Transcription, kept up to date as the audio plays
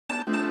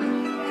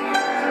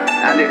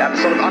and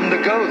sort of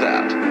undergo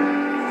that.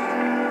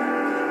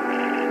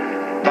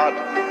 But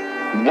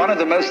one of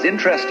the most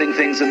interesting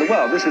things in the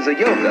world, this is a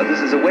yoga, this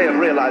is a way of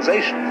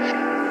realization.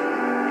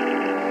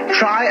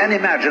 Try and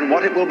imagine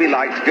what it will be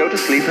like to go to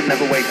sleep and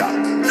never wake up.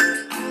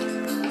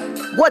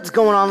 What's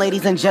going on,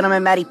 ladies and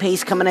gentlemen? Matty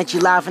Pace coming at you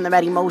live from the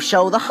Matty Mo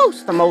Show, the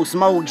host, the most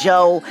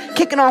mojo,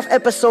 kicking off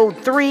episode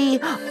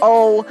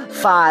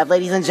 305.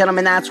 Ladies and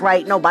gentlemen, that's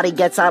right, nobody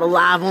gets out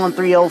alive on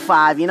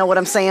 305, you know what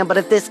I'm saying? But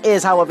if this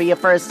is, however, your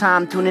first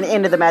time tuning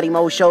into the Matty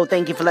Mo Show,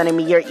 thank you for lending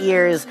me your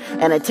ears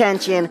and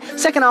attention.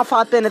 Second off,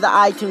 hop into the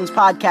iTunes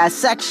podcast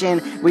section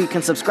where you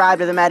can subscribe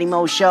to the Matty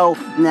Mo Show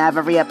and have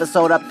every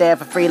episode up there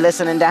for free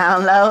listen and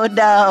download.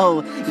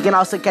 You can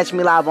also catch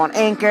me live on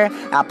Anchor,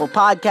 Apple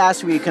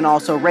Podcasts, where you can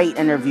also rate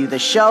and review the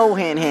show,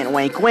 hint, hint,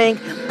 wink,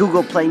 wink,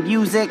 Google Play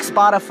Music,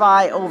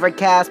 Spotify,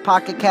 Overcast,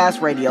 Pocket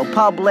Cast, Radio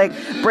Public,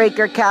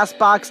 Breaker,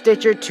 Castbox,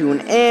 Stitcher,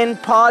 TuneIn,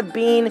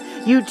 Podbean,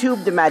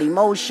 YouTube, The Matty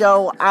Mo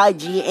Show,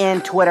 IG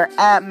and Twitter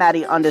at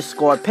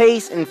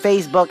Matty_Pace, and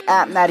Facebook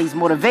at Matty's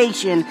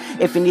Motivation.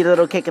 If you need a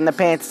little kick in the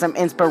pants, some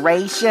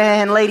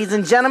inspiration, ladies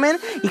and gentlemen,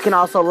 you can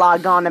also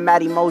log on to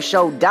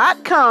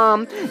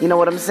MattyMoShow.com. You know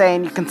what I'm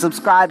saying? You can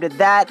subscribe to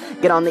that,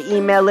 get on the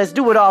email list,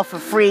 do it all for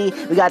free.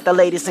 We got the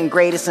latest and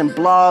greatest in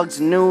blogs,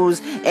 news,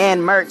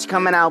 and merch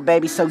coming out,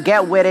 baby. So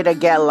get with it or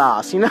get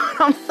lost. You know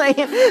what I'm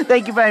saying?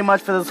 Thank you very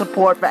much for the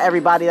support for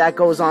everybody that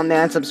goes on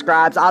there and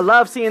subscribes. I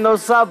love seeing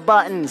those sub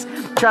buttons.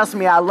 Trust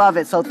me, I love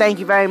it. So thank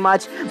you very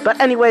much. But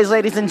anyways,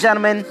 ladies and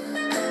gentlemen,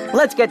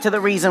 let's get to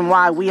the reason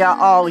why we are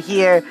all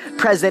here,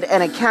 present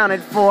and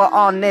accounted for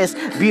on this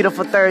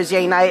beautiful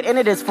Thursday night. And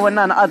it is for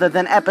none other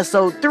than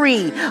episode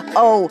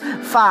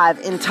 305,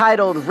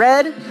 entitled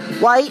Red,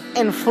 White,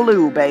 and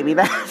Flu, baby.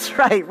 That's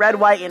right, Red,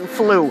 White, and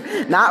Flu.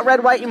 Not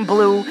Red, White, and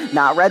Blue,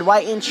 not Red,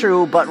 White, and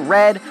True, but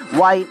Red,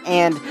 White,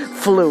 and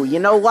Flu. You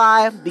know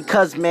why?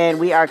 Because, man,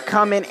 we are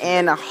coming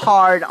in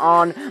hard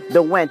on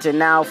the winter.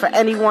 Now, for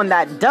anyone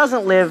that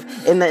doesn't live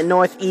in the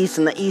Northeast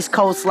and the East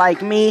Coast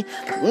like me,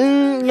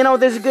 you know,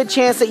 there's a good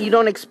chance that you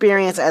don't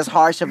experience as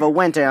harsh of a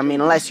winter. I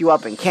mean, unless you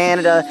up in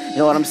Canada, you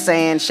know what I'm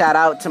saying? Shout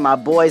out to my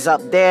boys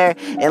up there.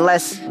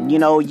 Unless, you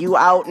know, you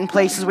out in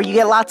places where you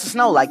get lots of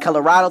snow, like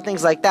Colorado,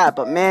 things like that.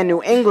 But man,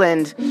 New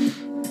England,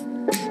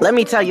 let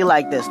me tell you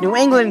like this. New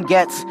England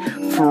gets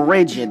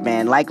frigid,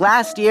 man. Like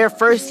last year,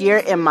 first year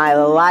in my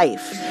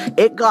life,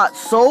 it got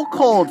so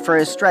cold for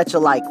a stretch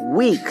of like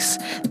weeks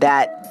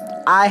that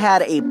I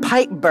had a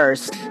pipe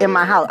burst in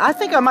my house. I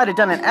think I might have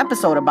done an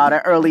episode about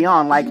it early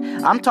on. Like,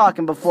 I'm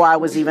talking before I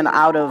was even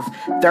out of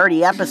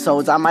 30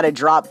 episodes. I might have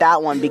dropped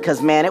that one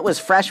because, man, it was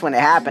fresh when it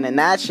happened, and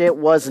that shit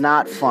was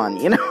not fun.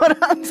 You know what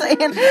I'm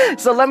saying?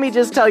 So let me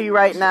just tell you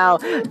right now,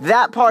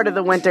 that part of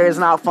the winter is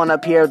not fun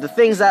up here. The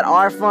things that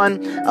are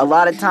fun, a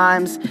lot of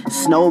times,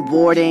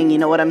 snowboarding, you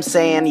know what I'm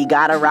saying? You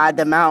gotta ride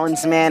the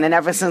mountains, man. And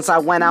ever since I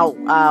went out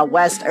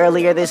west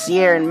earlier this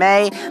year in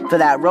May for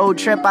that road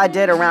trip I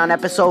did around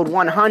episode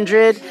 100,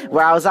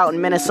 where I was out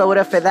in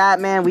Minnesota for that,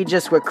 man, we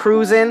just were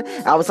cruising.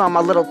 I was on my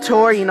little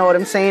tour, you know what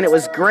I'm saying? It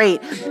was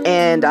great.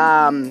 And,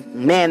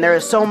 man, there are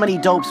so many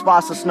dope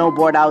spots to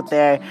snowboard out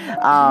there.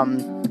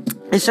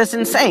 It's just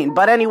insane.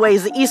 But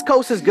anyways, the East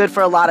Coast is good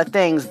for a lot of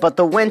things, but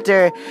the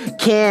winter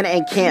can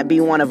and can't be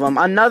one of them.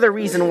 Another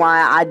reason why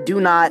I do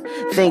not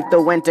think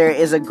the winter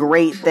is a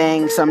great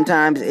thing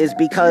sometimes is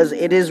because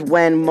it is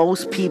when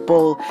most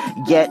people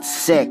get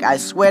sick. I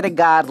swear to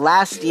God,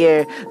 last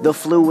year, the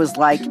flu was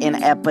like an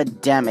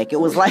epidemic. It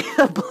was like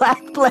a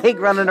black plague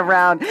running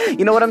around.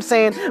 You know what I'm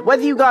saying?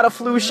 Whether you got a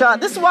flu shot,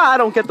 this is why I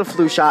don't get the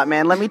flu shot,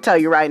 man. Let me tell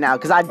you right now,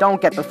 because I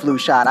don't get the flu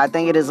shot. I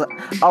think it is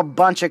a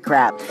bunch of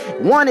crap.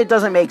 One, it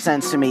doesn't make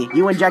sense to me.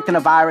 You injecting a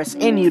virus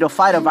in you to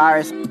fight a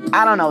virus.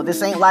 I don't know.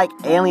 This ain't like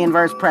Alien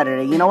vs.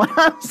 Predator. You know what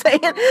I'm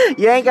saying?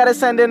 You ain't got to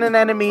send in an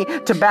enemy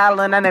to battle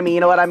an enemy. You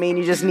know what I mean?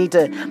 You just need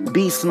to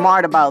be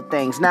smart about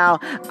things. Now,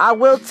 I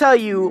will tell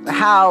you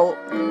how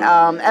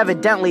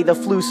evidently the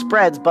flu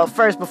spreads. But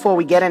first, before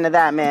we get into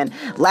that, man,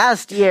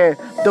 last year,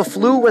 the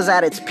flu was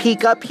at its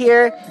peak up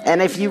here.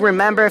 And if you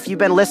remember, if you've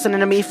been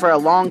listening to me for a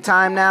long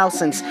time now,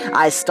 since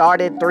I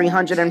started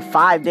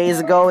 305 days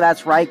ago,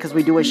 that's right, because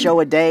we do a show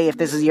a day. If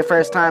this is your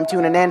first time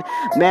tuning in,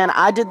 man,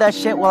 I did that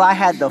shit while I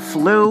had the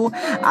flu.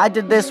 I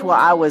did this while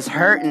I was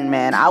hurting,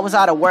 man. I was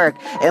out of work,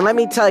 and let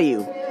me tell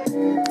you,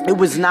 it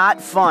was not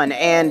fun,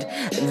 and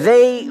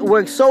they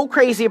were so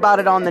crazy about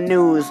it on the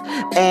news,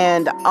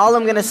 and all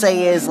I'm gonna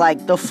say is,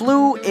 like, the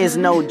flu is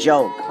no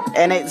joke.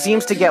 and it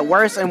seems to get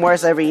worse and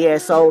worse every year.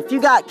 So if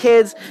you got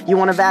kids, you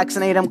want to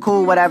vaccinate them,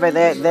 cool, whatever,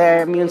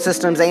 their immune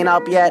systems ain't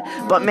up yet,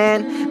 but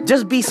man,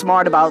 just be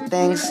smart about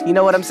things, you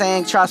know what I'm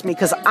saying? Trust me,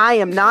 because I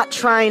am not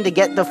trying to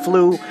get the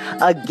flu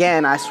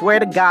again. I swear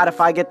to God, if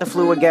I get the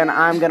flu again,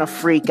 I'm gonna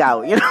freak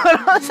out, you know what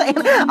I'm saying?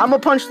 I'm gonna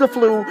punch the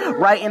flu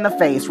right in the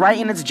face, right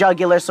in its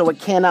jugular, so it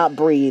cannot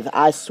breathe,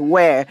 I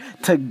swear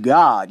to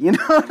God, you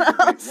know what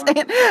I'm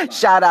saying?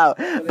 Shout out.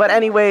 But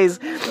anyways,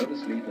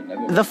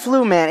 the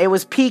flu, man, it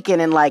was peaking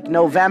in like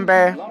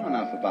November.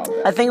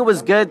 I think it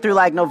was good through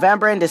like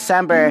November and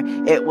December.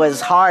 It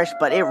was harsh,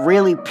 but it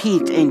really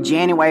peaked in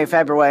January,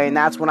 February, and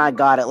that's when I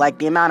got it. Like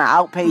the amount of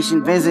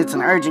outpatient visits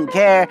and urgent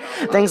care,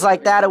 things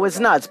like that, it was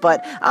nuts.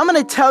 But I'm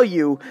going to tell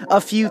you a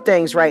few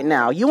things right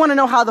now. You want to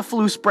know how the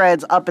flu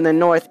spreads up in the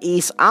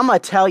Northeast? I'm going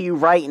to tell you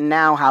right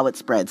now how it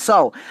spreads.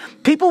 So,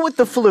 people with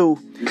the flu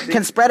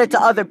can spread it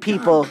to other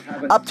people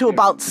up to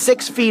about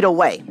 6 feet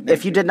away,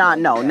 if you did not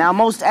know. Now,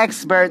 most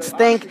experts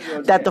think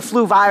that the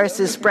flu virus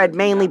is spread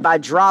mainly by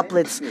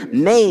droplets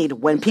made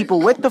when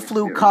people with the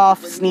flu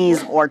cough,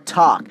 sneeze, or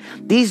talk.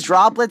 These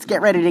droplets,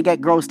 get ready to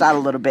get grossed out a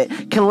little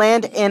bit, can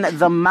land in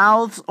the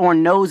mouths or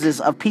noses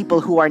of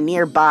people who are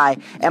nearby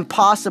and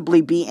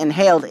possibly be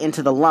inhaled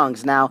into the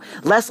lungs. Now,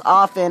 less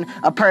often,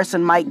 a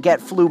person might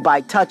get flu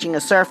by touching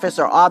a surface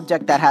or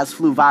object that has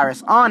flu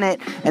virus on it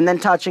and then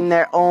touching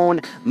their own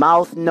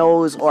mouth,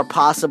 nose, or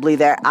possibly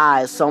their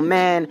eyes. So,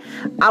 man,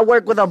 I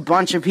work with a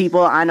bunch of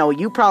people. I know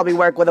you probably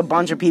work with a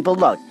bunch of people.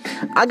 Look,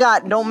 I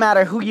got, no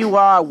matter who you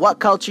are, what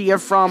culture you're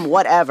from,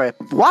 whatever,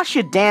 wash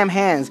your damn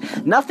hands.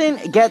 Nothing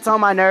gets on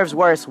my nerves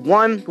worse.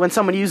 One, when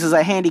someone uses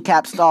a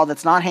handicap stall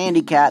that's not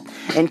handicapped,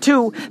 and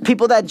two,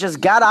 people that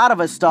just got out of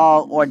a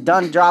stall or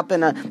done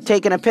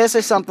taking a piss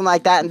or something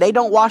like that, and they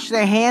don't wash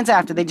their hands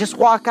after. They just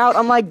walk out.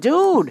 I'm like,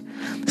 dude,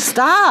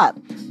 stop.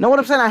 Know what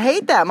I'm saying? I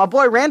hate that. My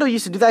boy Randall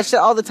used to do that shit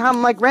all the time.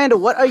 I'm like, Randall,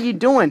 what are you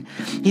doing?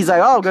 He's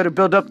like, oh, gotta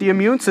build up the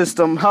immune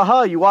system.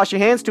 Haha, you wash your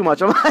hands too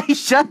much. I'm like,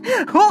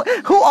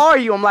 who are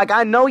you? I'm like,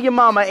 I know your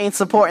mama ain't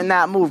supporting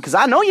that move, because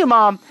I know your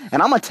mom,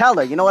 and I'm gonna tell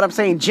her. You know what I'm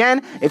saying?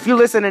 Jen, if you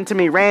listening to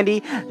me,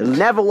 Randy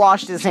never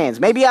washed his hands.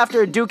 Maybe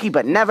after a dookie,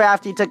 but never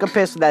after he took a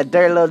piss with that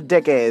dirty little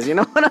dick is. You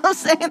know what I'm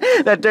saying?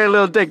 That dirty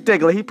little dick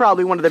tickler. He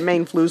probably one of the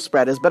main flu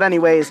spreaders. But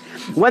anyways,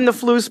 when the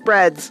flu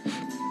spreads,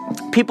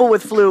 people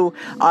with flu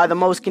are the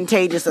most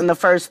contagious in the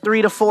first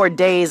 3 to 4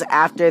 days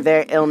after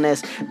their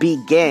illness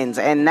begins.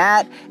 And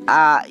that,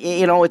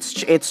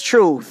 it's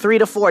true. 3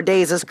 to 4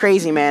 days is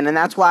crazy, man. And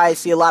that's why I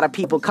see a lot of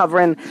people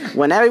covering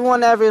when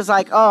everyone ever is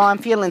like, oh, I'm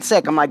feeling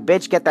sick. I'm like,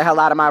 bitch, get the hell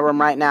out of my room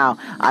right now.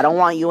 I don't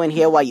want you in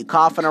here while you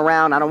coughing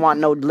around. I don't want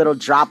no little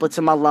droplets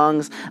in my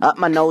lungs, up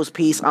my nose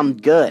piece. I'm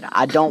good.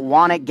 I don't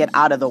want it. Get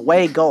out of the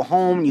way. Go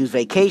home. Use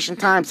vacation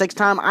time, sick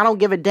time. I don't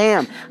give a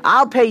damn.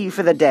 I'll pay you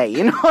for the day.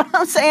 You know what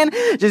I'm saying?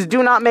 Just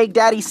do not make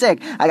daddy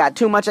sick. I got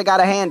too much I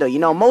gotta handle. You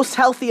know, most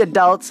healthy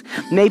adults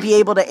may be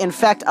able to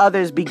infect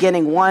others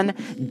beginning 1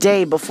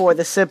 day before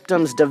the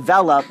symptoms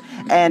develop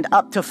and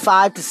up to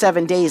 5 to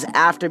 7 days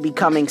after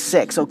becoming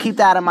sick. So keep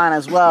that in mind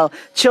as well.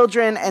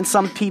 Children and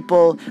some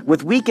people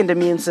with weakened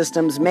immune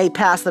systems may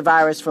pass the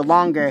virus for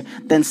longer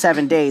than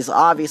 7 days,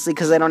 obviously,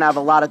 because they don't have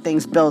a lot of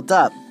things built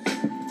up.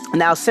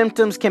 Now,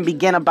 symptoms can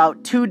begin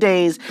about 2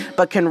 days,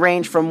 but can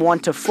range from 1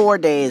 to 4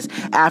 days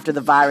after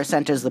the virus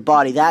enters the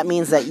body. That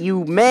means that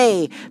you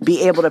may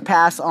be able to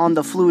pass on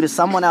the flu to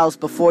someone else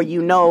before you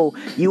know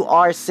you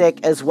are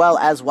sick, as well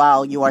as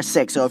while you are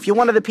sick. So if you're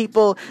one of the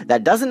people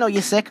that doesn't know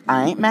you're sick,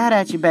 I ain't mad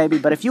at you, baby.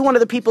 But if you're one of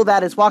the people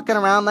that is walking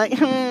around like,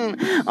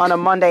 on a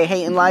Monday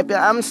hating life,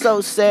 I'm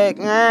so sick,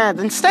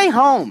 then stay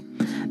home.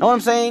 Know what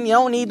I'm saying? You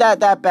don't need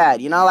that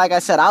bad. You know, like I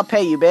said, I'll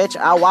pay you, bitch.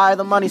 I'll wire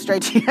the money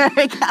straight to your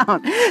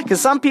account. Because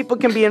some people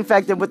can be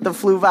infected with the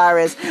flu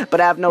virus but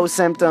have no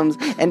symptoms.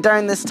 And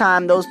during this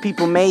time, those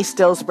people may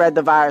still spread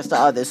the virus to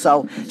others.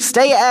 So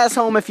stay your ass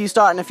home if you're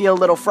starting to feel a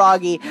little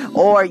froggy.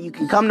 Or you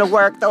can come to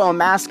work, throw a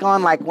mask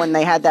on like when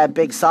they had that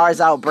big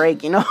SARS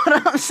outbreak. You know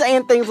what I'm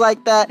saying? Things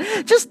like that.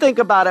 Just think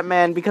about it,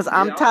 man, because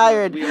I'm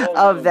tired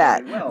of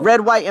that.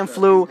 Red, white, and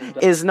flu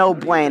is no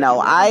bueno.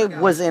 I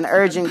was in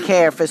urgent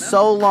care for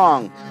so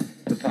long.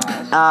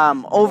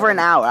 Over an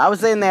hour. I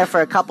was in there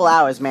for a couple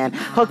hours, man.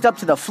 Hooked up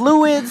to the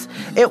fluids.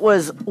 It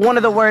was one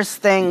of the worst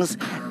things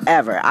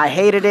ever. I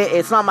hated it.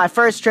 It's not my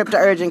first trip to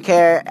urgent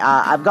care.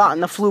 I've gotten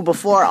the flu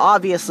before,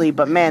 obviously,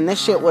 but man,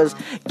 this shit was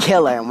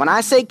killer. And when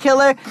I say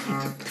killer,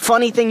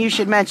 funny thing you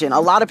should mention, a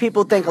lot of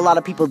people think a lot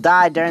of people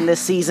died during this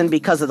season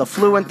because of the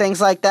flu and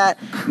things like that.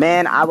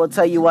 Man, I will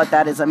tell you what,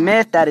 that is a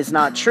myth. That is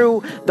not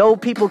true. Though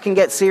people can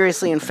get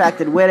seriously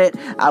infected with it,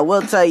 I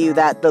will tell you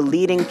that the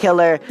leading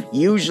killer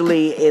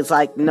usually is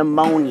like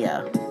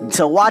pneumonia.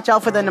 So watch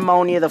out for the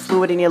pneumonia, the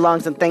fluid in your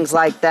lungs and things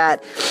like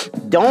that.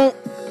 Don't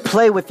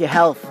play with your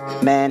health,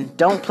 man.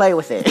 Don't play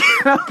with it. You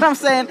know what I'm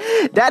saying?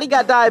 Daddy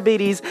got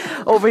diabetes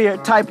over here,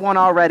 type 1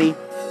 already.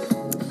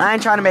 I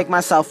ain't trying to make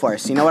myself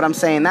worse. You know what I'm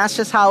saying? That's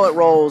just how it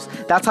rolls.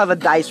 That's how the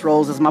dice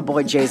rolls, as my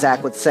boy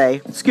J-Zack would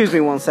say. Excuse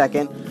me 1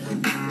 second.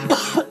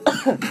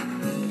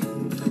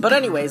 But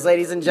anyways,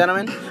 ladies and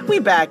gentlemen, we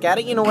back at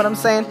it. You know what I'm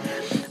saying?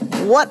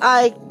 What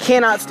I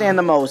cannot stand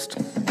the most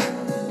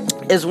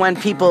is when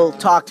people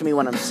talk to me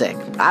when I'm sick.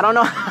 I don't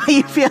know how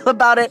you feel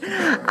about it.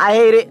 I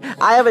hate it.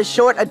 I have a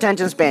short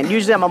attention span.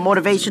 Usually I'm a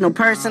motivational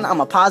person.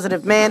 I'm a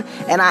positive man.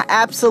 And I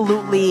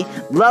absolutely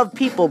love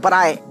people, but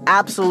I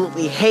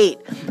absolutely hate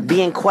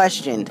being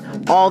questioned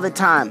all the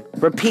time,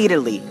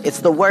 repeatedly. It's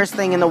the worst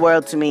thing in the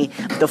world to me.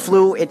 The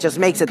flu, it just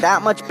makes it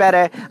that much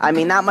better. I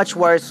mean, that much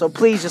worse. So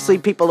please just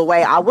leave people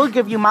away. I will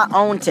give you my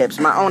own tips,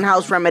 my own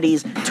house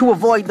remedies to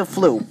avoid the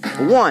flu.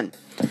 1,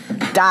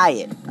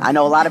 Diet. I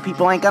know a lot of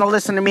people ain't gonna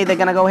listen to me. They're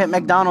gonna go hit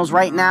McDonald's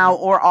right now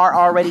or are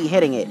already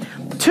hitting it.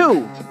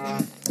 2,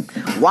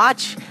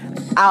 watch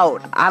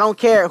out. I don't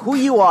care who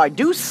you are.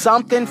 Do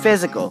something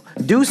physical.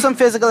 Do some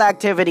physical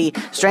activity.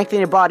 Strengthen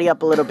your body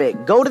up a little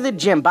bit. Go to the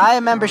gym. Buy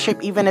a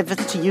membership, even if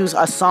it's to use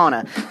a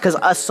sauna. Because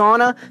a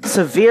sauna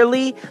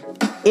severely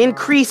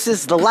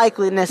increases the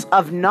likeliness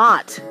of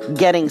not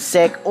getting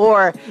sick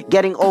or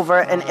getting over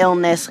an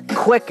illness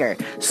quicker.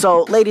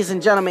 So, ladies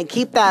and gentlemen,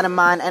 keep that in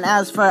mind. And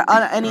as for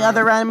any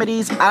other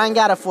remedies, I ain't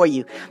got it for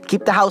you.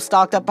 Keep the house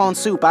stocked up on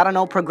soup. I don't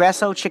know,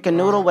 Progresso, chicken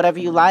noodle, whatever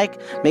you like.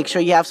 Make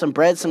sure you have some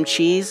bread, some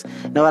cheese.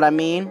 Know what I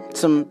mean?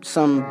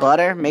 Some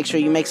butter. Make sure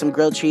you make some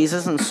grilled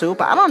cheeses and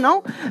soup. I don't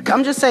know.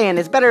 I'm just saying,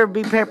 it's better to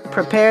be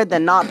prepared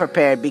than not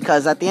prepared,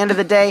 because at the end of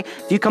the day,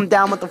 if you come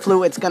down with the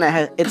flu, it's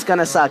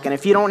gonna suck. And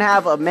if you don't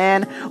have a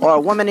man or a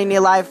woman in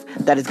your life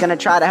that is gonna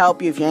try to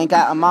help you, if you ain't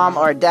got a mom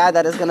or a dad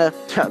that is gonna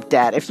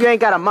if you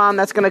ain't got a mom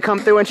that's gonna come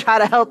through and try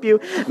to help you,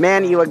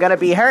 man, you are gonna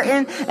be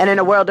hurting and in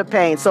a world of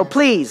pain. So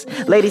please,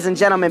 ladies and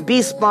gentlemen,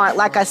 be smart.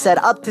 Like I said,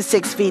 up to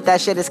 6 feet,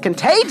 that shit is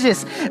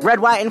contagious. Red,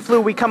 white, and flu,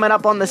 we coming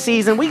up on the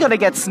season. We gonna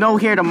get snow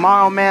here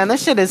tomorrow, man.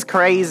 This shit is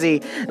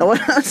crazy. Know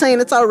what I'm saying?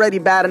 It's already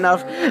bad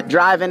enough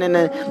driving in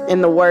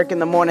the work in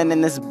the morning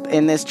in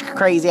this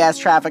crazy ass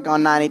traffic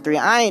on 93.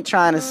 I ain't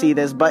trying to see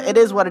this, but it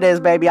is what it is,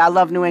 baby. I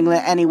love New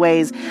England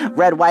anyways.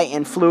 Red, white,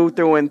 and flu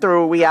through and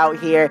through. We out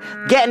here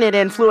getting it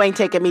in. Flu ain't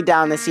taking me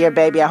down this year,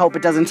 baby. I hope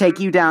it doesn't take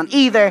you down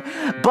either.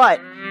 But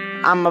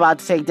I'm about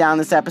to take down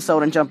this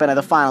episode and jump into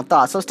the final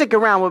thoughts. So stick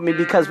around with me,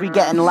 because we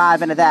getting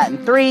live into that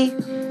in 3,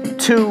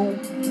 2,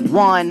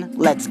 1.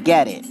 Let's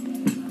get it.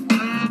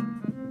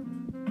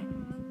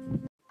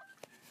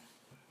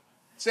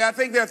 See, I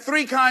think there are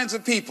 3 kinds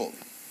of people.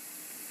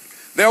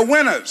 There are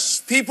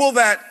winners, people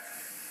that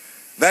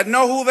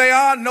know who they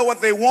are, know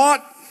what they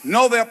want,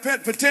 know their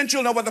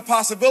potential, know what the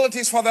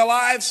possibilities for their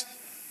lives,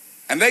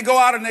 and they go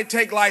out and they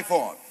take life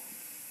on.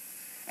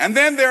 And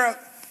then there are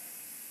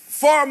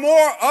far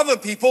more other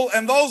people,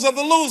 and those are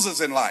the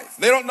losers in life.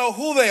 They don't know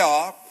who they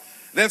are.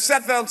 They've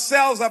set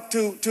themselves up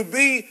to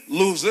be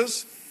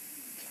losers.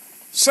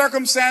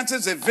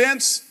 Circumstances,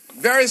 events,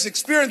 various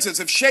experiences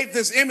have shaped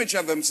this image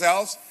of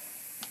themselves.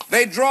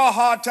 They draw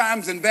hard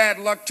times and bad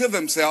luck to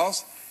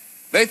themselves.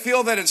 They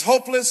feel that it's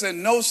hopeless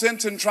and no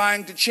sense in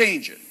trying to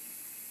change it.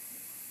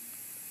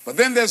 But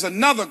then there's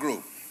another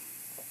group,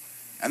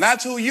 and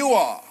that's who you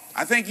are.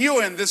 I think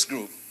you're in this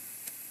group.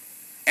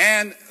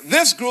 And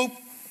this group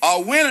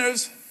are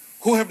winners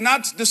who have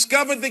not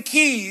discovered the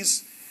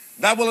keys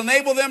that will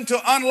enable them to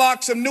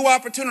unlock some new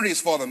opportunities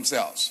for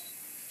themselves,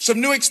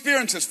 some new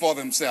experiences for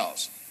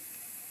themselves.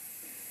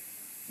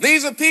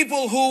 These are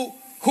people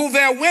who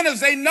they're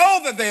winners. They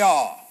know that they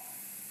are,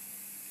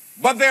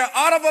 but they're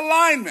out of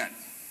alignment.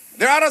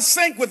 They're out of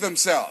sync with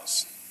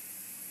themselves.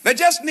 They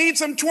just need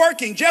some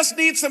twerking, just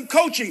need some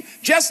coaching,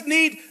 just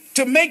need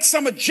to make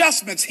some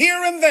adjustments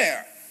here and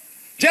there,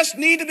 just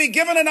need to be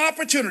given an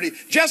opportunity,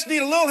 just need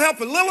a little help,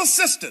 a little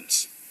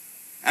assistance,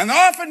 and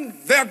often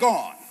they're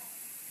gone.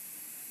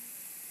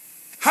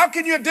 How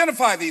can you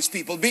identify these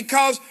people?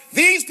 Because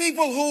these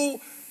people who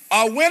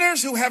are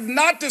winners, who have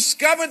not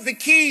discovered the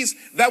keys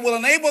that will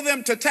enable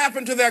them to tap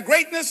into their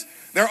greatness,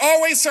 they're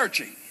always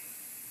searching.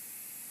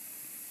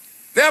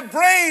 They're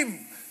brave,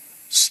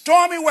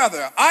 stormy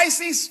weather,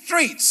 icy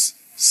streets,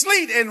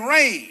 sleet and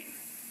rain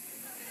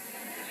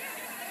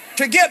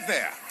to get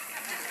there.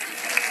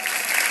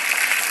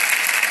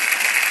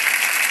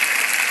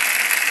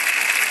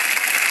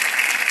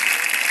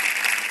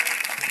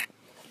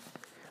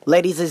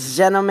 Ladies and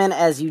gentlemen,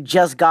 as you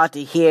just got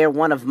to hear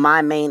one of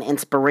my main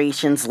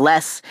inspirations,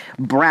 Les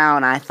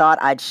Brown, I thought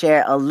I'd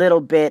share a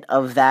little bit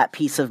of that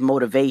piece of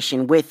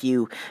motivation with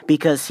you,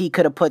 because he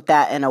could have put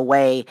that in a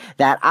way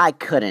that I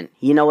couldn't.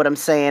 You know what I'm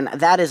saying?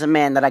 That is a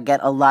man that I get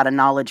a lot of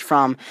knowledge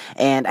from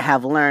and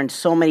have learned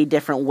so many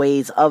different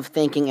ways of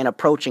thinking and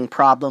approaching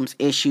problems,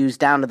 issues,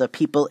 down to the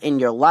people in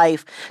your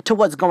life, to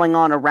what's going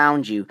on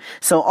around you.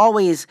 So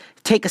always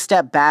take a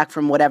step back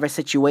from whatever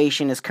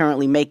situation is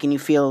currently making you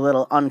feel a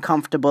little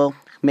uncomfortable,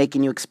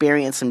 making you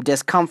experience some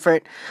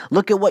discomfort.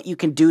 Look at what you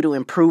can do to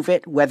improve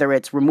it, whether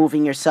it's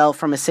removing yourself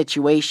from a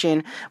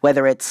situation,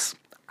 whether it's,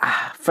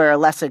 for a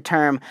lesser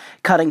term,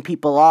 cutting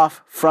people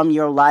off from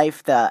your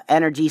life, the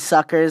energy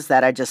suckers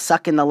that are just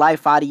sucking the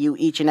life out of you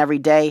each and every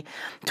day,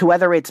 to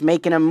whether it's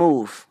making a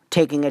move,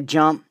 taking a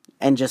jump,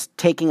 and just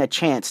taking a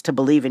chance to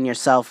believe in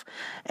yourself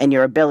and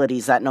your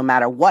abilities, that no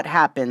matter what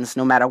happens,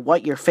 no matter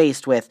what you're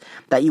faced with,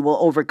 that you will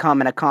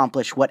overcome and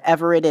accomplish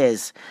whatever it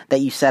is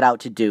that you set out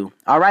to do.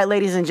 All right,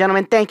 ladies and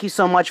gentlemen, thank you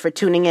so much for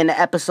tuning in to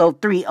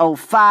episode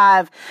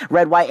 305,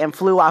 Red, White, and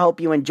Flu. I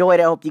hope you enjoyed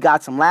it. I hope you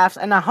got some laughs,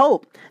 and I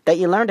hope that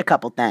you learned a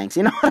couple things.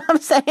 You know what I'm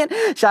saying?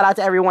 Shout out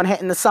to everyone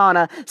hitting the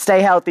sauna.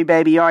 Stay healthy,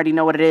 baby. You already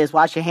know what it is.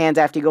 Wash your hands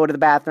after you go to the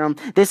bathroom.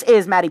 This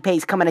is Matty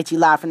Pace coming at you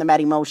live from the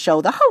Matty Mo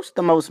Show, the host,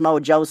 the most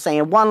mojo,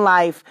 saying one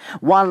life,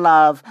 one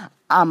love.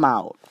 I'm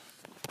out.